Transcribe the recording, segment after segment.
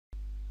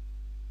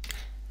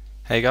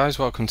Hey guys,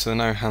 welcome to the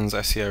No Hands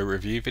SEO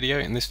review video.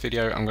 In this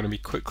video I'm going to be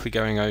quickly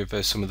going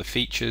over some of the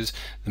features,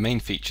 the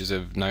main features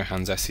of No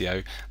Hands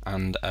SEO,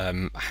 and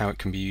how it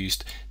can be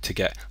used to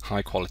get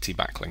high quality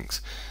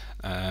backlinks.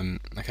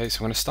 Okay, so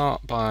I'm going to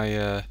start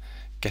by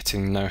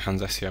getting No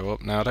Hands SEO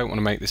up. Now I don't want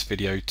to make this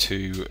video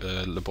too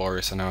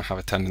laborious. I know I have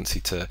a tendency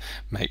to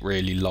make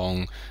really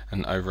long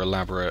and over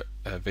elaborate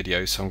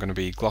videos, so I'm going to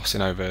be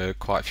glossing over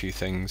quite a few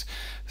things.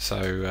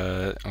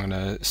 So I'm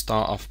going to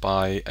start off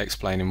by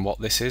explaining what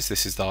this is.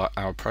 This is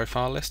our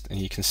profile list, and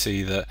you can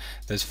see that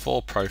there's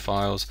 4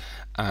 profiles,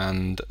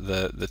 and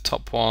the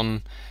top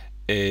one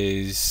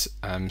is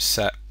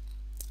set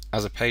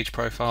as a page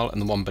profile,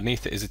 and the one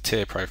beneath it is a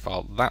tier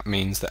profile. That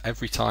means that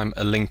every time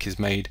a link is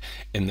made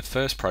in the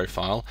first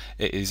profile,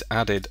 it is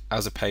added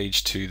as a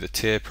page to the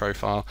tier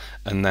profile,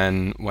 and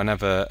then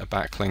whenever a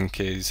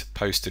backlink is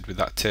posted with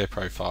that tier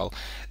profile,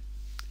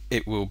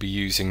 it will be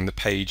using the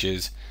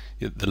pages,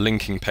 the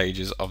linking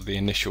pages of the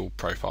initial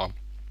profile.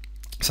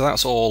 So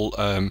that's all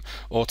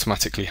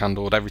automatically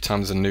handled. Every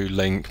time there's a new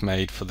link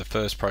made for the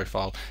first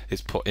profile,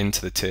 it's put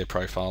into the tier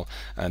profile,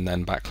 and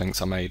then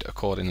backlinks are made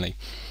accordingly.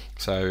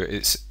 So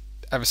it's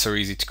ever so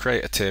easy to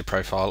create a tiered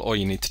profile. All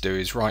you need to do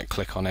is right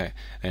click on it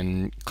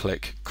and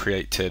click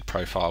create tiered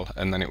profile,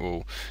 and then it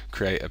will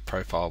create a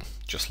profile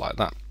just like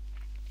that.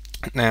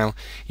 Now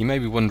you may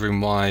be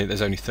wondering why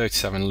there's only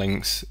 37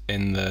 links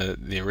in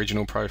the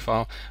original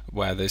profile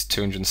where there's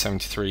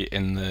 273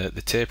 in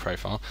the tier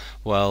profile.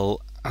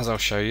 Well, as I'll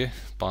show you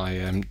by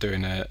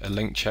doing a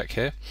link check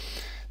here,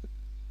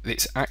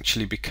 it's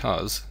actually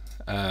because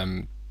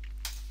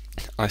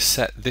I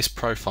set this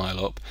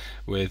profile up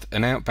with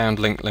an outbound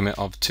link limit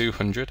of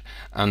 200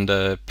 and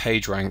a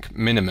page rank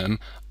minimum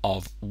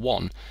of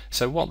 1.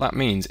 So what that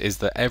means is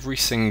that every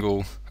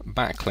single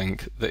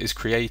backlink that is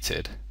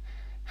created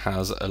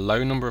has a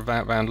low number of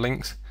outbound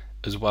links,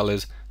 as well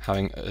as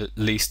having at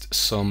least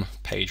some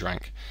page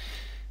rank.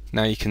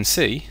 Now you can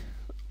see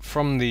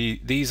from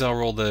these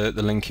are all the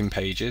linking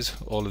pages.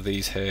 All of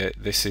these here,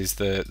 this is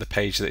the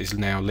page that is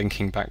now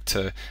linking back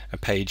to a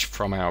page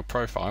from our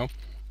profile.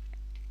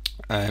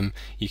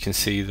 You can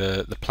see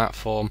the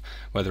platform,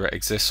 whether it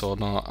exists or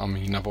not. I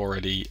mean, I've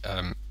already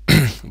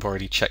I've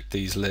already checked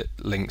these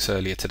links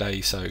earlier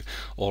today, so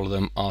all of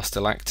them are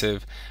still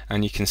active,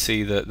 and you can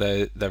see that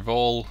they've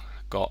all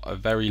got a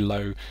very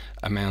low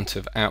amount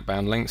of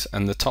outbound links,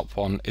 and the top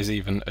one is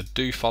even a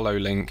do follow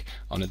link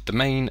on a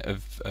domain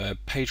of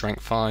page rank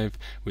 5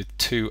 with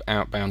 2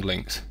 outbound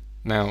links.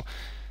 Now,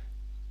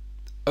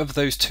 of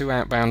those 2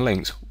 outbound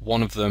links,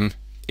 one of them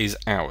is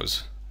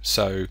ours.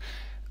 So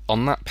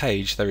on that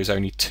page there is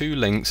only 2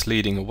 links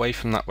leading away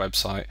from that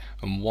website,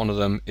 and one of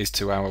them is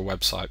to our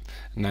website.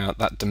 Now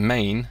that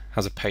domain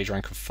has a page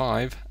rank of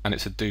 5 and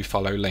it's a do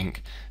follow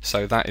link,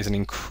 so that is an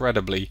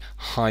incredibly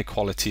high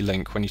quality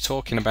link. When you're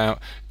talking about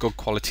good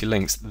quality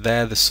links,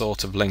 they're the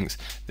sort of links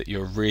that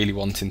you're really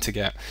wanting to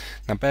get.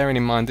 Now bearing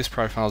in mind this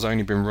profile's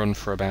only been run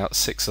for about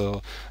 6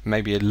 or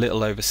maybe a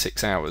little over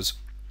 6 hours,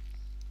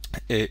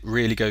 it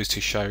really goes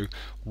to show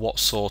what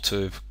sort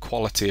of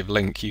quality of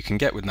link you can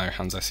get with No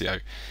Hands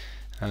SEO.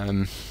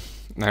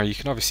 Now you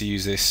can obviously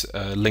use this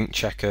link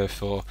checker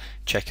for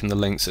checking the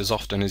links as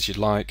often as you'd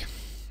like,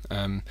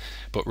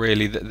 but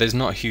really there's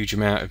not a huge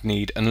amount of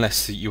need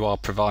unless you are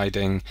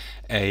providing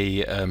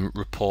a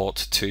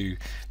report to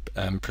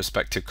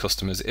prospective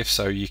customers. If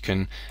so, you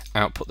can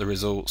output the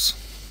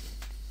results.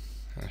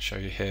 I'll show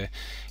you here.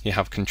 You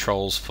have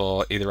controls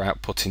for either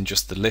outputting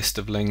just the list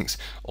of links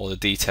or the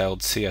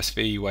detailed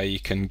CSV, where you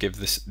can give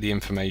the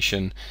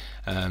information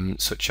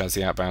such as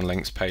the outbound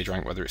links, page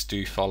rank, whether it's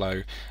do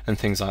follow and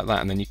things like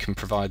that, and then you can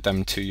provide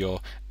them to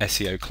your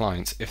SEO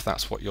clients if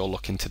that's what you're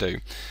looking to do.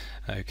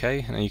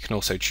 Okay, and you can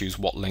also choose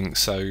what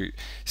links. So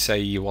say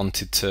you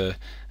wanted to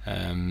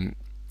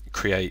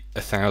create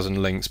 1,000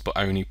 links but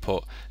only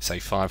put say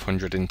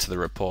 500 into the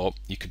report,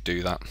 you could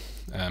do that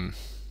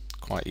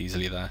quite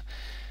easily there.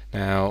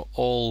 Now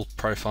all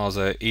profiles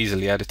are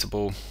easily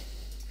editable.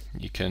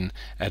 You can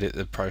edit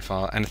the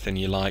profile anything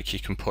you like. You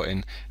can put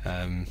in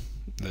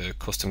the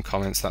custom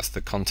comments. That's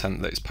the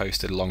content that is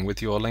posted along with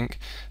your link,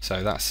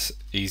 so that's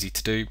easy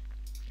to do.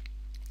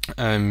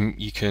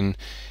 You can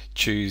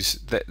choose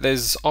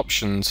there's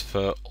options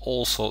for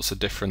all sorts of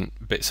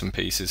different bits and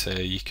pieces here.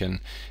 You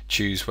can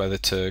choose whether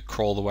to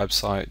crawl the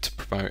website to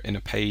promote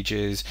inner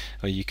pages,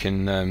 or you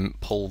can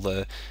pull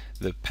the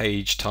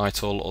page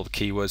title or the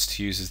keywords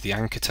to use as the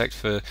anchor text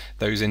for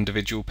those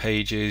individual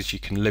pages. You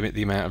can limit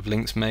the amount of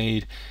links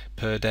made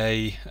per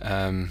day.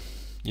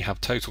 You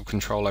have total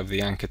control over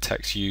the anchor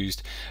text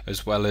used,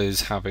 as well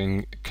as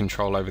having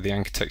control over the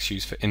anchor text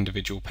used for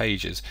individual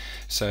pages.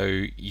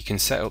 So you can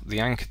set up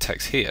the anchor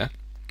text here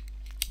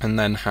and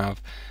then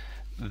have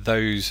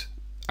those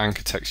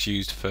anchor text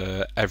used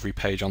for every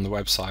page on the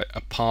website,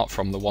 apart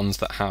from the ones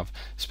that have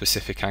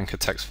specific anchor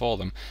text for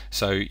them.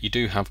 So you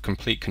do have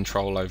complete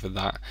control over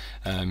that.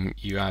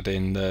 You add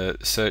in the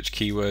search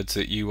keywords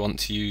that you want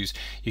to use.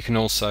 You can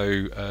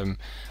also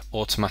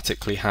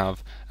automatically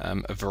have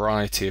a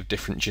variety of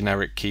different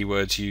generic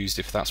keywords used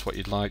if that's what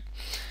you'd like.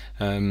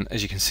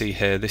 As you can see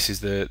here, this is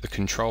the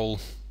control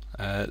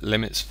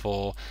limits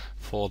for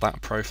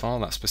that profile,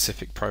 that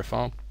specific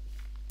profile.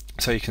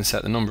 So you can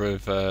set the number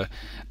of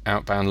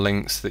outbound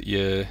links that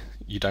you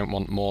don't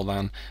want more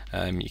than.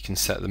 You can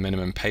set the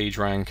minimum page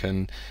rank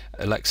and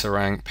Alexa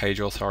rank, page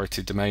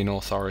authority, domain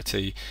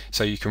authority,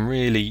 so you can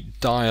really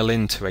dial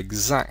into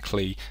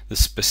exactly the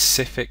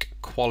specific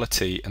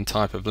quality and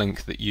type of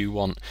link that you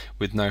want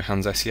with No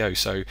Hands SEO.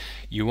 So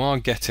you are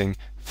getting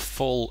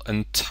full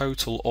and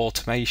total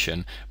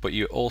automation, but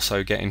you're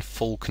also getting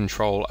full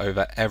control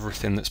over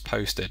everything that's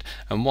posted.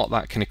 And what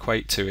that can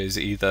equate to is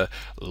either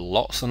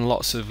lots and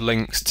lots of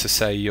links to,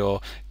 say,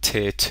 your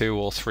tier 2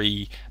 or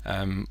 3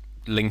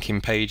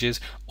 linking pages,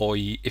 or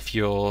if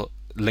you're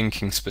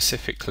linking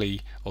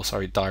specifically, or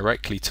sorry,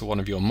 directly to one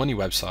of your money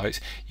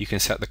websites, you can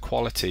set the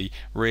quality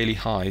really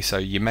high, so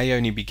you may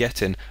only be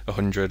getting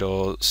 100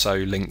 or so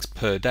links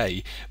per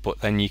day, but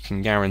then you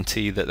can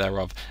guarantee that they're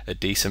of a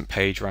decent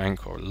page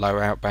rank or a low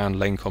outbound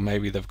link, or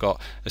maybe they've got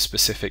a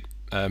specific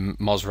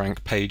Moz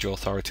rank, page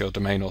authority or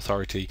domain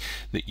authority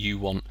that you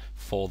want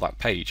for that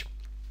page.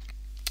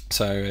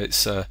 So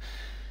it's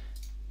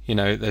you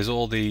know, there's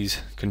all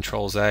these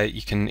controls there.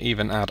 You can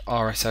even add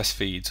RSS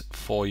feeds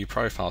for your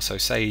profile. So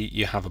say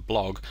you have a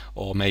blog,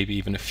 or maybe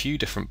even a few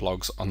different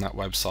blogs on that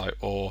website,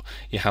 or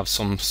you have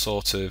some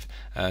sort of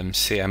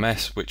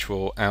CMS which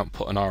will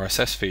output an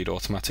RSS feed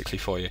automatically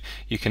for you.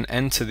 You can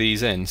enter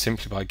these in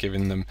simply by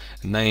giving them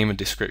a name, a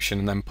description,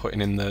 and then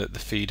putting in the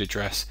feed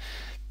address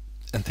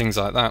and things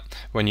like that.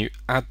 When you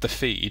add the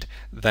feed,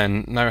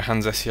 then No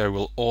Hands SEO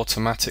will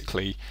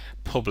automatically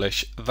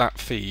publish that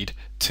feed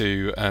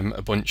to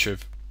a bunch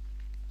of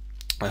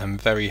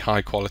very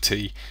high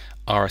quality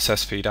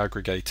RSS feed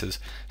aggregators.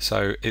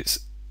 So it's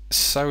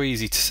so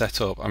easy to set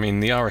up. I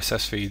mean, the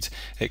RSS feeds,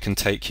 it can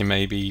take you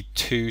maybe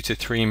 2 to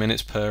 3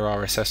 minutes per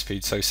RSS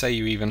feed. So say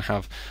you even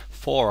have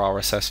 4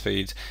 RSS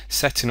feeds,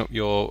 setting up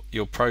your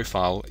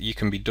profile, you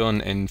can be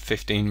done in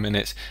 15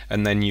 minutes,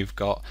 and then you've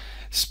got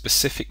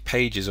specific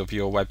pages of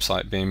your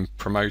website being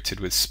promoted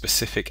with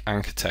specific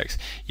anchor text.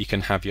 You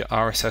can have your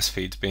RSS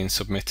feeds being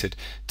submitted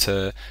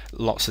to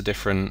lots of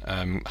different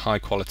high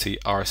quality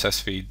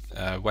RSS feed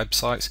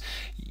websites.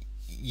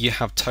 You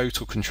have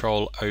total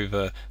control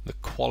over the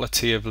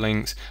quality of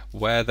links,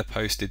 where they're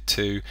posted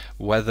to,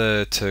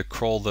 whether to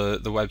crawl the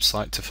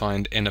website to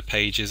find inner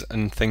pages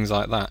and things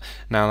like that.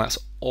 Now that's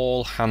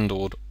all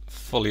handled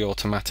fully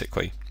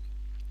automatically.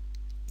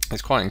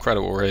 It's quite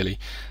incredible, really,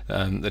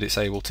 that it's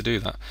able to do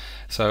that.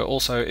 So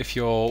also, if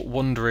you're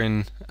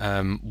wondering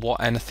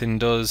what anything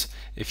does,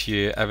 if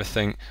you ever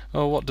think,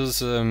 oh, what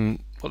does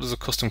a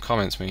custom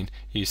comments mean?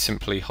 You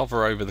simply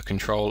hover over the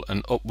control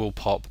and up will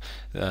pop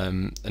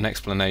an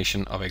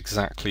explanation of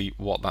exactly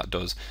what that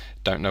does.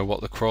 Don't know what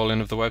the crawling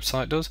of the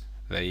website does?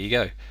 There you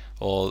go.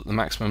 Or the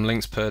maximum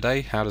links per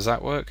day, how does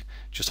that work?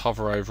 Just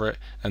hover over it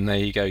and there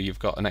you go, you've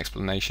got an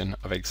explanation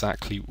of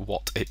exactly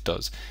what it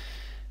does.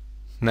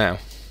 Now,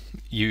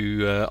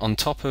 you on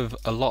top of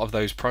a lot of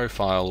those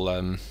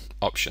profile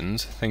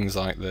options, things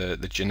like the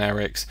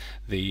generics,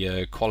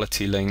 the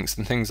quality links,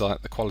 and things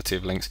like the quality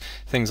of links,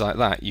 things like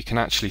that, you can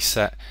actually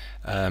set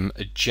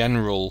a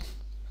general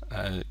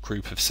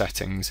group of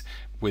settings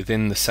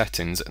within the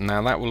settings.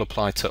 Now that will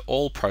apply to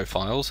all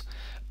profiles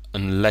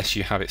unless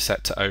you have it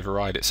set to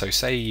override it. So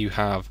say you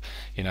have,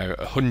 you know,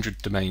 100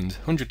 domains,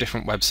 100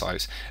 different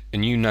websites,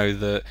 and you know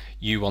that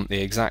you want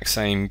the exact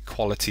same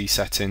quality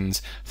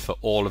settings for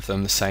all of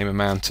them, the same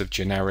amount of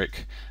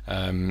generic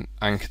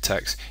anchor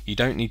text. You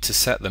don't need to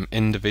set them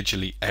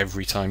individually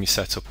every time you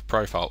set up a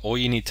profile. All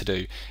you need to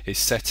do is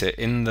set it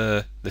in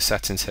the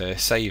settings here,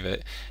 save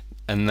it,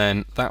 and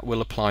then that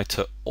will apply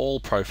to all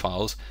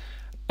profiles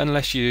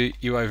unless you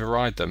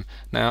override them.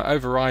 Now,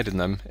 overriding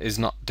them is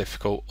not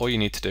difficult. All you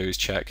need to do is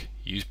check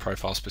use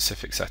profile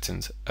specific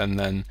settings, and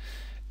then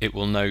it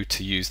will know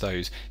to use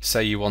those.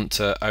 Say you want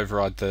to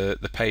override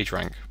the page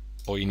rank,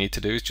 all you need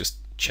to do is just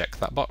check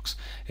that box.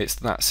 It's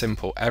that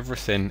simple.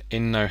 Everything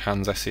in No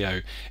Hands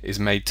SEO is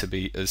made to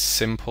be as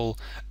simple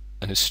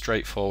and as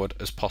straightforward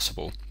as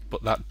possible,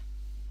 but that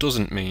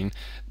doesn't mean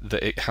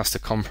that it has to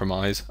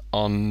compromise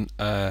on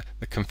the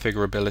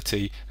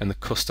configurability and the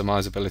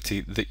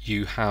customizability that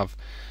you have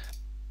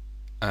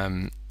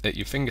at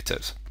your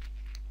fingertips.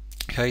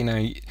 Okay,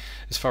 now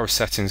as far as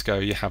settings go,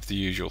 you have the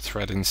usual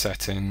threading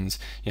settings,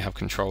 you have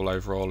control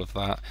over all of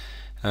that.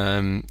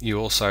 You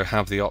also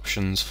have the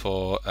options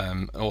for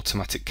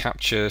automatic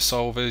capture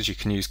solvers. You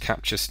can use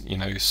capture,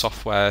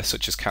 software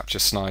such as Capture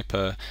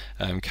Sniper,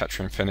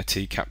 Capture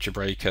Infinity, Capture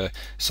Breaker,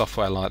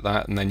 software like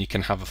that, and then you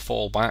can have a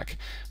fallback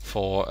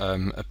for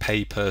a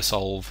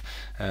pay-per-solve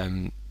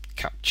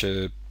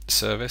capture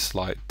service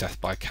like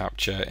Death by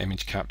Capture,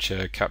 Image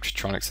Capture,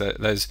 Capturetronics.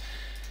 There's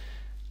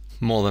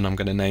more than I'm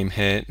going to name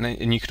here,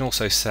 and you can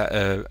also set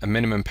a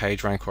minimum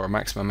page rank or a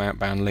maximum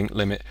outbound link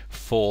limit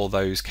for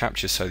those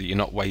captures, so that you're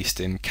not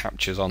wasting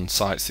captures on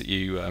sites that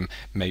you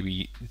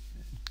maybe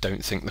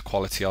don't think the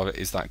quality of it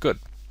is that good.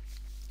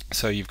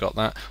 So you've got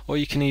that, or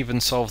you can even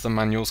solve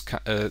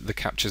the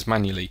captures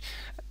manually.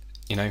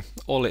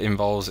 all it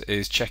involves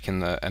is checking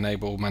the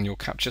enable manual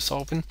capture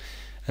solving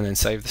and then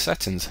save the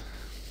settings.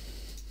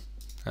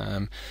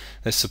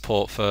 There's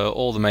support for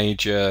all the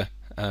major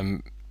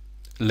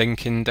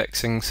link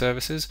indexing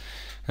services.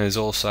 There's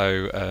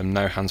also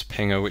No Hands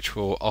Pinger, which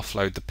will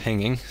offload the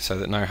pinging so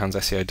that No Hands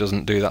SEO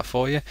doesn't do that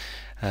for you.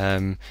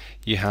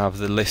 You have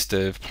the list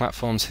of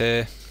platforms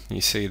here. You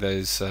see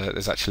there's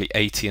actually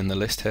 80 in the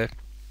list here.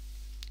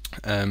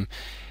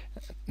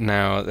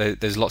 Now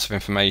there's lots of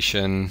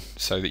information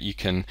so that you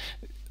can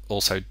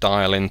also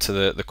dial into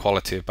the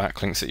quality of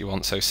backlinks that you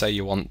want. So say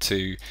you want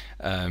to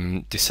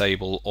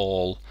disable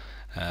all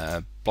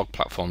blog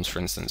platforms, for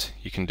instance,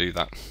 you can do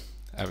that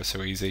ever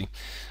so easy,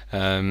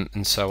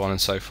 and so on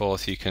and so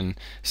forth. You can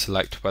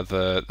select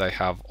whether they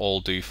have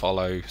all do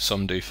follow,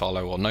 some do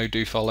follow, or no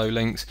do follow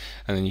links,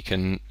 and then you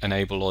can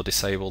enable or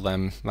disable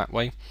them that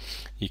way.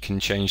 You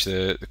can change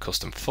the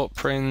custom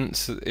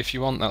footprints if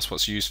you want. That's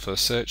what's used for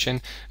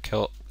searching.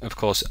 Of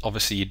course,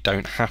 obviously you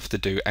don't have to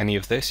do any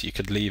of this. You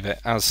could leave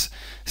it as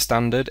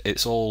standard.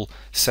 It's all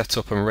set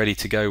up and ready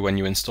to go when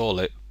you install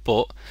it,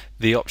 but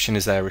the option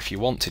is there if you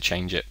want to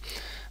change it.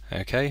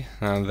 Okay,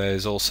 now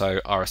there's also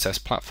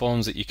RSS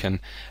platforms that you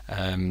can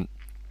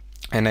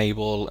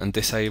enable and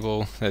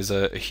disable. There's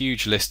a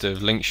huge list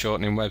of link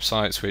shortening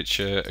websites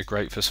which are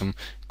great for some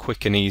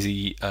quick and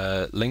easy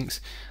links.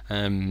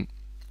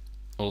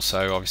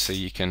 Also, obviously,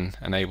 you can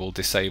enable,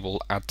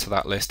 disable, add to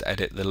that list,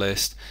 edit the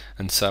list,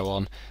 and so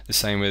on. The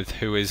same with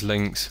whois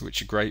links,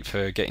 which are great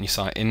for getting your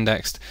site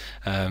indexed.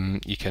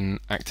 You can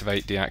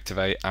activate,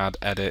 deactivate, add,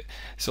 edit.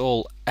 It's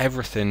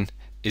everything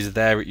is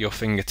there at your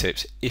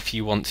fingertips if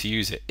you want to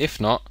use it.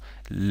 If not,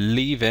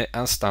 leave it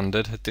as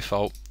standard,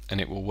 default, and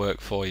it will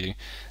work for you.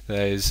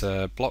 There's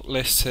block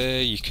lists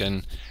here. You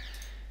can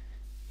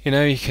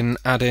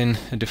add in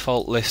a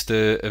default list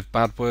of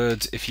bad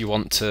words if you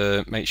want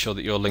to make sure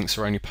that your links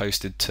are only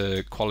posted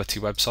to quality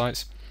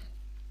websites.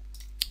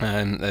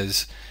 And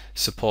there's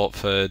support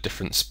for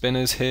different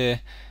spinners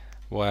here,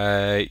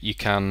 where you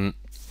can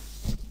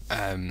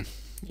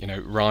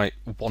write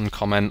one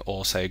comment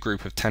or say a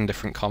group of 10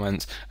 different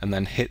comments and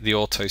then hit the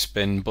auto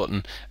spin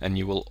button, and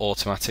you will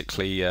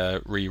automatically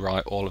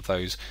rewrite all of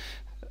those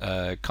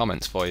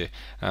comments for you.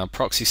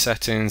 Proxy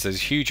settings, there's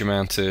a huge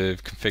amount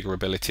of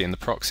configurability in the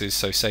proxies.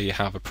 So say you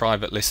have a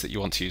private list that you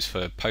want to use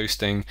for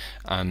posting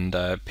and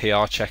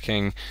PR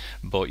checking,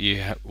 but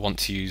you want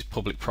to use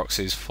public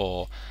proxies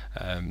for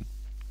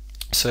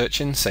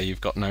searching. Say you've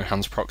got No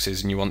Hands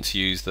proxies and you want to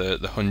use the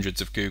hundreds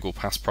of Google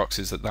Pass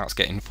proxies that's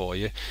getting for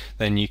you,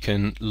 then you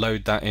can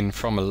load that in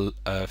from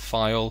a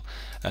file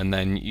and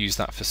then use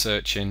that for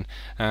searching.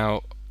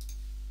 Now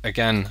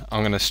again,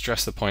 I'm going to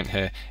stress the point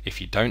here,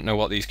 if you don't know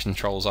what these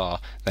controls are,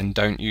 then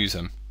don't use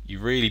them. You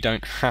really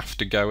don't have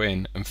to go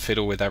in and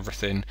fiddle with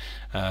everything,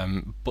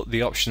 but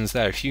the option's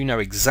there. If you know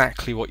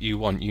exactly what you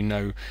want, you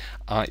know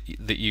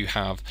that you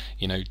have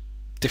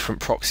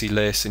different proxy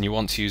lists and you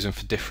want to use them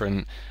for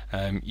different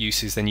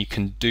uses, then you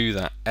can do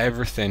that.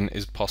 Everything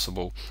is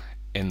possible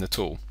in the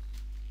tool.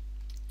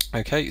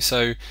 Okay,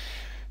 so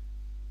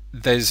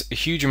there's a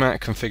huge amount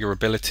of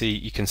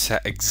configurability. You can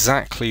set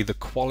exactly the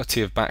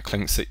quality of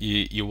backlinks that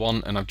you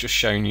want, and I've just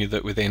shown you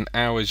that within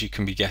hours you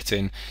can be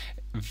getting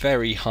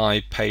very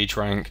high page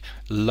rank,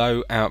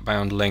 low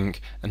outbound link,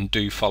 and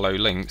do follow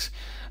links.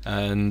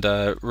 And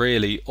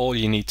really all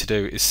you need to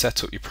do is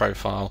set up your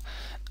profile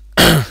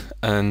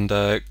and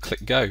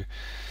click go.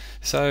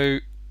 So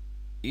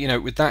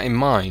with that in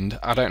mind,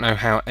 I don't know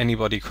how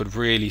anybody could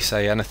really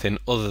say anything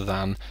other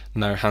than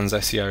No Hands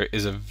SEO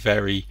is a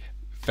very,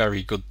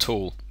 very good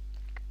tool.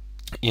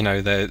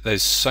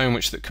 There's so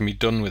much that can be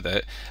done with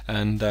it,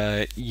 and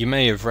you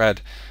may have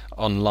read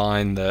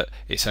online that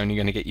it's only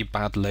going to get you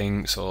bad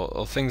links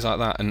or things like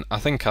that, and I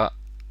think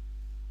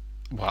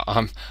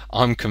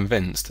I'm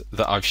convinced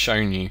that I've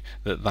shown you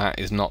that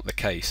is not the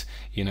case.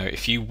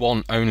 If you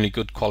want only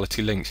good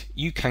quality links,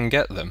 you can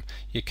get them.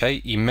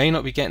 Okay, you may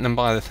not be getting them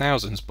by the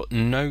thousands, but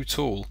no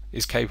tool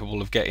is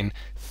capable of getting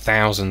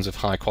thousands of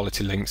high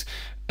quality links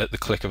at the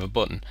click of a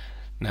button.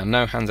 Now,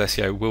 No Hands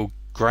SEO will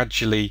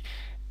gradually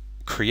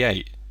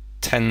create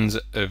tens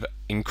of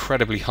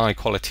incredibly high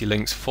quality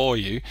links for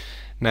you.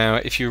 Now,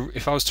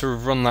 if I was to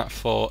run that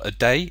for a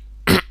day,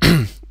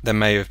 there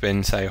may have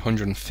been, say,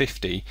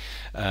 150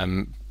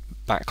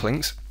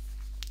 backlinks,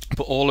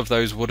 but all of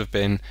those would have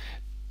been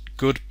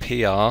good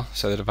PR,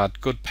 so they'd have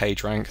had good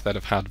page rank, they'd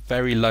have had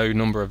very low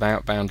number of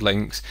outbound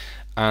links,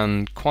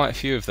 and quite a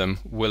few of them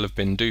will have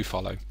been do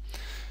follow.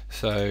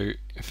 So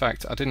in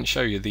fact, I didn't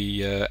show you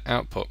the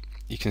output.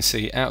 You can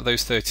see out of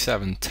those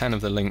 37, 10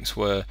 of the links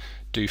were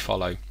do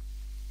follow,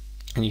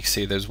 and you can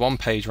see there's 1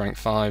 page rank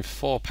 5,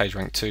 4 page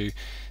rank 2,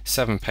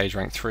 7 page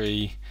rank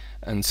 3,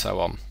 and so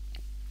on.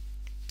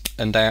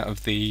 And out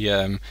of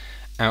the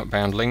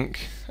outbound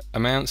link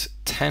amounts,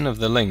 10 of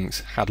the links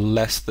had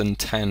less than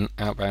 10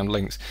 outbound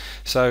links.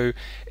 So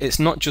it's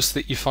not just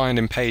that you're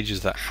finding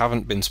pages that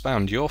haven't been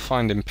spammed, you're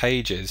finding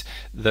pages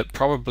that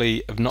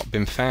probably have not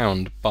been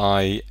found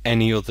by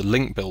any other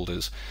link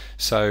builders.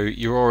 So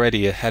you're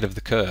already ahead of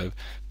the curve,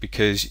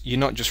 because you're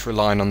not just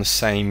relying on the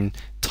same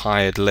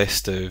tired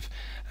list of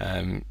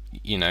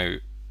you know,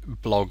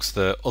 blogs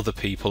that other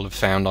people have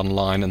found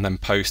online and then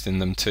posting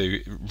them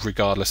to,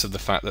 regardless of the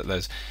fact that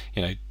there's,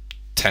 you know,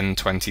 10,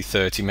 20,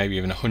 30, maybe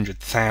even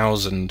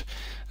 100,000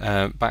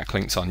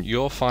 backlinks on.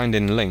 You're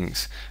finding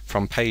links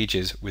from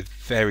pages with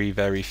very,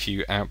 very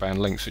few outbound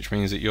links, which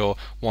means that you're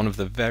one of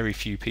the very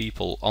few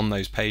people on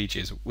those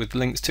pages with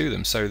links to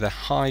them. So they're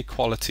high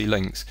quality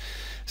links.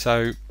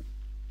 So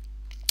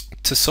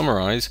to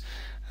summarize,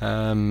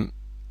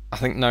 I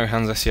think No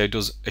Hands SEO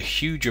does a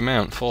huge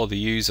amount for the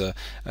user,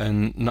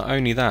 and not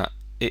only that,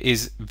 it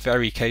is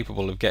very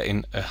capable of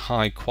getting a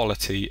high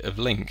quality of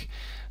link.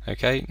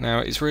 Okay, now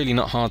it's really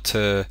not hard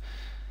to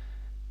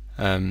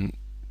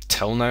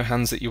tell No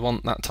Hands that you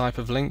want that type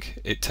of link.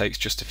 It takes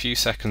just a few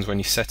seconds when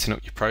you're setting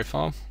up your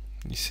profile.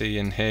 You see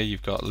in here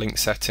you've got link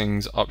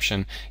settings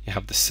option. You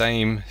have the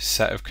same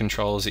set of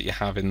controls that you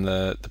have in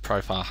the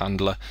profile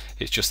handler.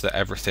 It's just that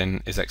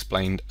everything is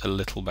explained a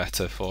little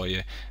better for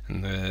you,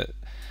 and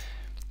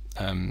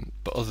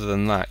but other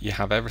than that, you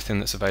have everything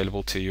that's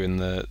available to you in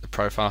the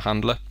profile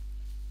handler,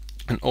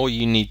 and all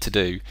you need to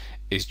do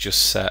is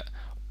just set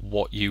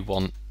what you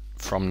want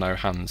from No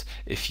Hands.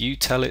 If you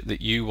tell it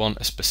that you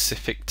want a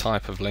specific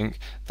type of link,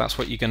 that's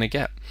what you're going to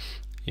get.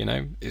 You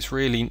know, it's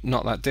really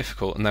not that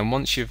difficult. And then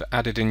once you've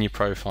added in your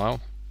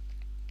profile,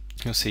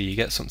 you'll see you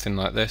get something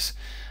like this,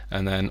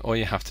 and then all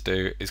you have to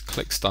do is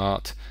click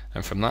start,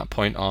 and from that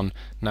point on,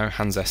 No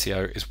Hands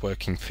SEO is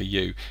working for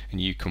you, and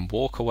you can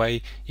walk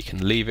away, you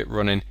can leave it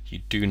running,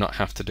 you do not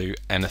have to do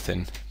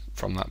anything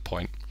from that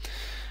point.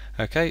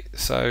 Okay,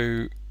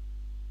 so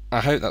I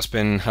hope that's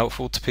been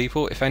helpful to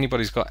people. If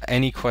anybody's got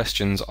any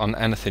questions on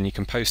anything, you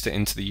can post it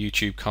into the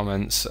YouTube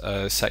comments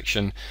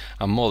section.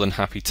 I'm more than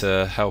happy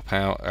to help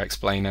out or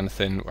explain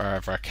anything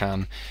wherever I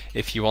can.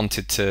 If you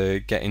wanted to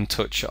get in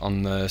touch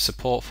on the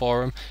support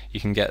forum, you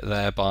can get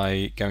there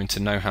by going to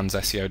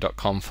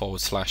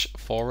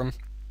nohandsseo.com/forum.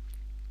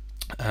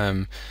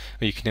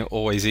 You can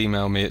always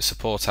email me at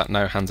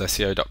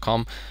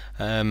support@nohandsseo.com.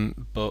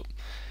 But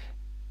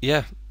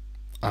yeah,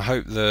 I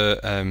hope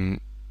that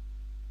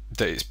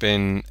it's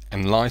been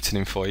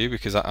enlightening for you,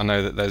 because I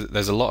know that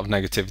there's a lot of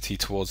negativity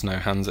towards No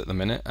Hands at the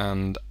minute,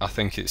 and I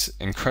think it's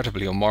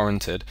incredibly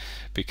unwarranted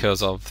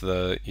because of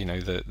the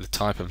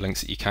type of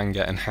links that you can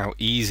get and how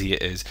easy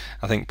it is.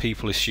 I think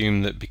people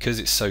assume that because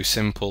it's so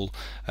simple,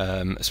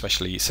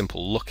 especially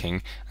simple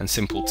looking and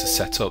simple to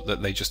set up,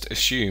 that they just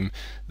assume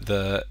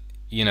that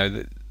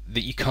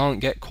that you can't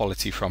get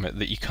quality from it,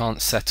 that you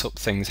can't set up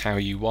things how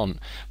you want.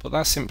 But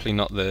that's simply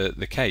not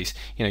the case.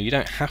 You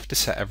don't have to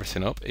set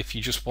everything up. If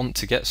you just want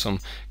to get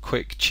some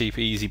quick, cheap,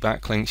 easy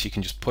backlinks, you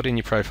can just put in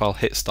your profile,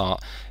 hit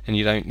start, and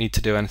you don't need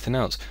to do anything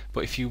else.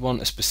 But if you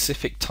want a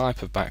specific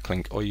type of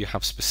backlink, or you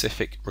have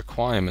specific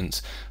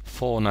requirements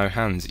for No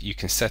Hands, you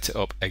can set it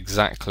up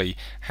exactly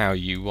how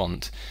you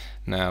want.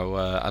 Now,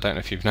 I don't know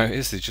if you've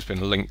noticed, there's just been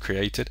a link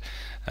created.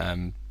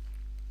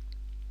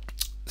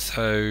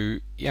 So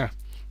yeah,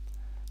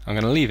 I'm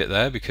going to leave it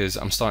there because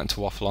I'm starting to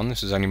waffle on.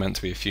 This was only meant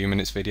to be a few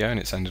minutes video, and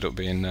it's ended up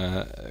being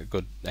a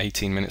good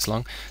 18 minutes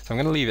long. So I'm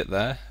going to leave it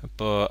there.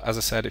 But as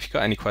I said, if you've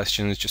got any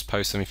questions, just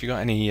post them. If you've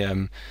got any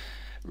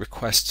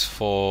requests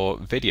for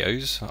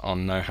videos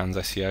on No Hands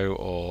SEO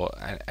or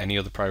any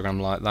other program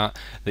like that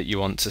you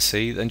want to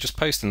see, then just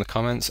post in the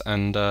comments,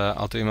 and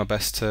I'll do my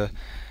best to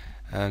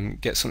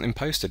get something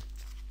posted.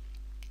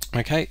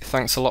 Okay,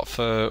 thanks a lot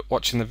for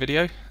watching the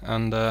video,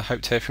 and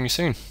hope to hear from you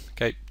soon.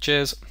 Okay,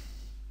 cheers.